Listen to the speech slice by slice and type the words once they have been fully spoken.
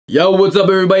Yo, what's up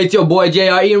everybody? It's your boy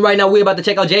JRE, and right now we're about to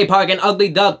check out J Park and Ugly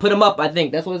Duck. Put 'em up, I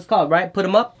think. That's what it's called, right? Put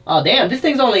 'em up. Oh damn, this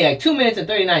thing's only like 2 minutes and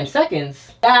 39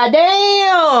 seconds. God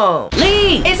damn!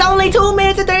 Lee! It's only 2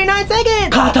 minutes and 39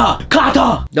 seconds! Kata!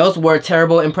 Kata! Those were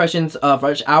terrible impressions of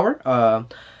Rush Hour.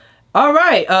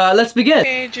 Alright, let's begin.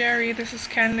 Hey Jerry, this is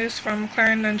Candice from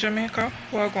Clarendon, Jamaica.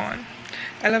 Wagwan.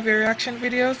 I love your reaction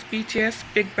videos, BTS,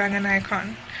 Big Bang and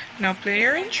Icon. Now play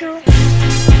your intro.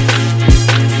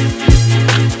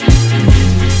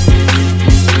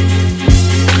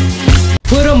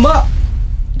 Put 'em up!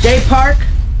 J Park,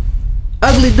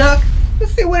 Ugly Duck.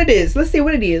 Let's see what it is. Let's see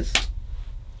what it is.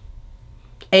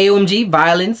 AOMG,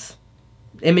 violence,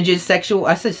 images, sexual.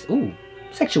 I said, ooh,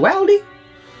 sexuality?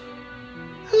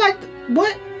 I like,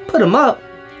 what? Put 'em up.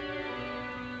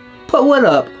 Put what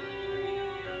up?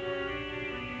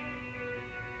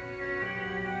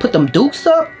 Put them dukes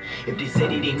up?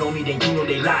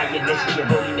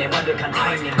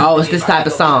 Oh, it's this type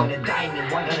of song.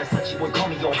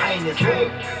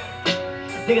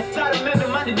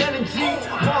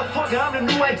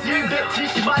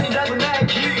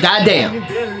 God damn.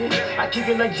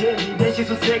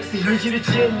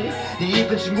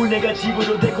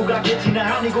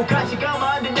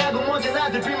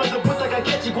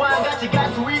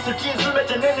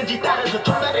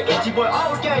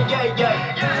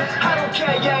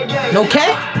 Okay?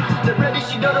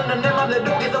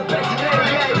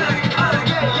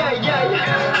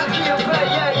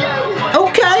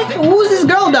 Okay, who's this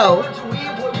girl though?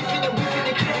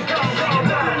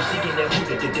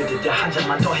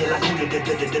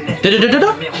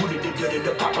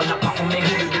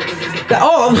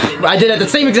 Oh, I did it at the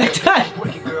same exact time.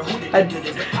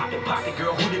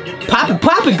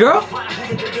 Pop it, girl.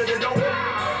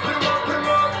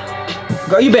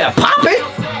 Girl, you better pop it.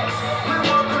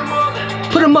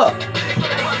 Put 'em up.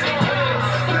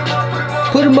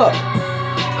 Put 'em up.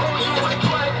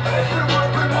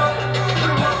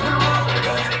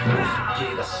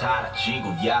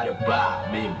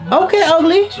 Okay,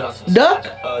 Ugly Duck.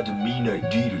 I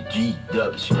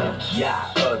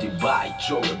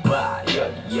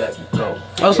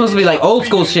was supposed to be like old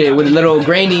school shit with a little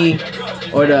grainy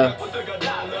or the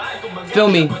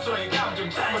filmy.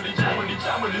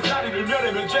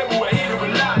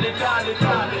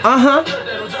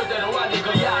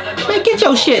 Man, get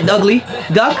your shit, Ugly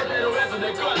Duck.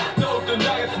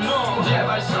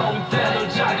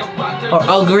 Or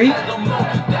Ugly.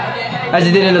 As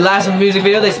they did in the last music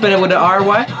video, they spin it with the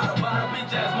RY.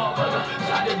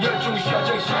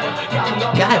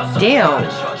 God damn.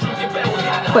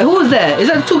 Wait, who is that? Is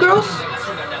that two girls?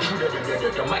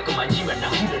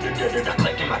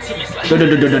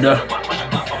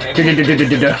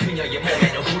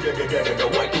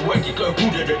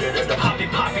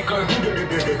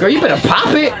 Girl, you better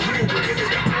pop it.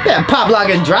 You better pop lock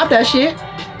and drop that shit.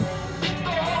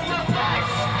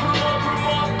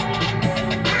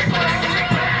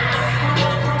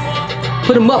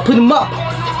 Put 'em up, put 'em up.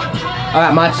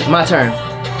 Alright, my turn.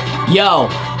 Yo.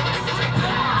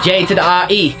 J to the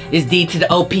R-E is D to the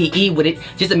O-P-E with it.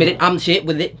 Just admit it, I'm the shit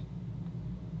with it.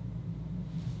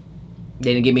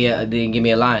 They didn't give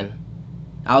me a line.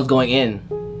 I was going in.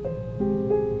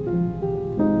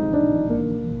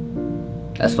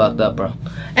 That's fucked up, bro.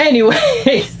 Anyways,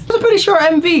 it's a pretty short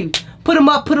MV. Put 'em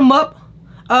up, put 'em up.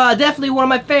 Definitely one of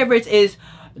my favorites is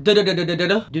I don't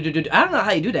know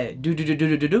how you do that.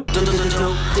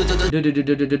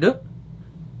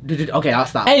 Okay, I'll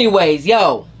stop. Anyways,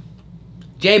 yo,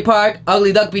 J Park,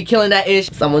 Ugly Duck be killing that ish.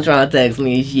 Someone trying to text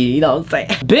me and shit, you know what I'm saying?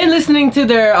 Been listening to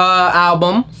their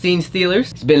album, Scene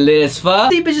Stealers. It's been lit as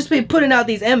fuck. These bitches be putting out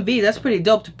these MVs. That's pretty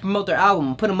dope to promote their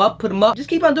album. Put 'em up, put 'em up. Just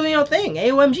keep on doing your thing.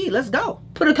 AOMG, let's go.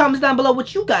 Put the comments down below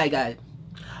what you guys got.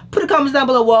 Put the comments down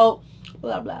below, well,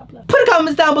 blah blah blah. Put the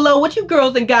comments down below what you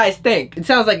girls and guys think. It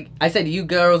sounds like I said you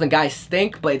girls and guys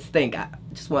stink, but it's stink. I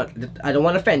don't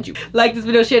want to offend you. Like this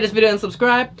video, share this video, and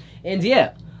subscribe. And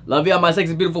yeah, love y'all, my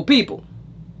sexy beautiful people.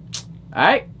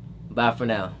 Alright, bye for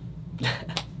now.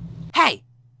 Hey,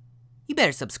 you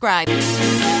better subscribe.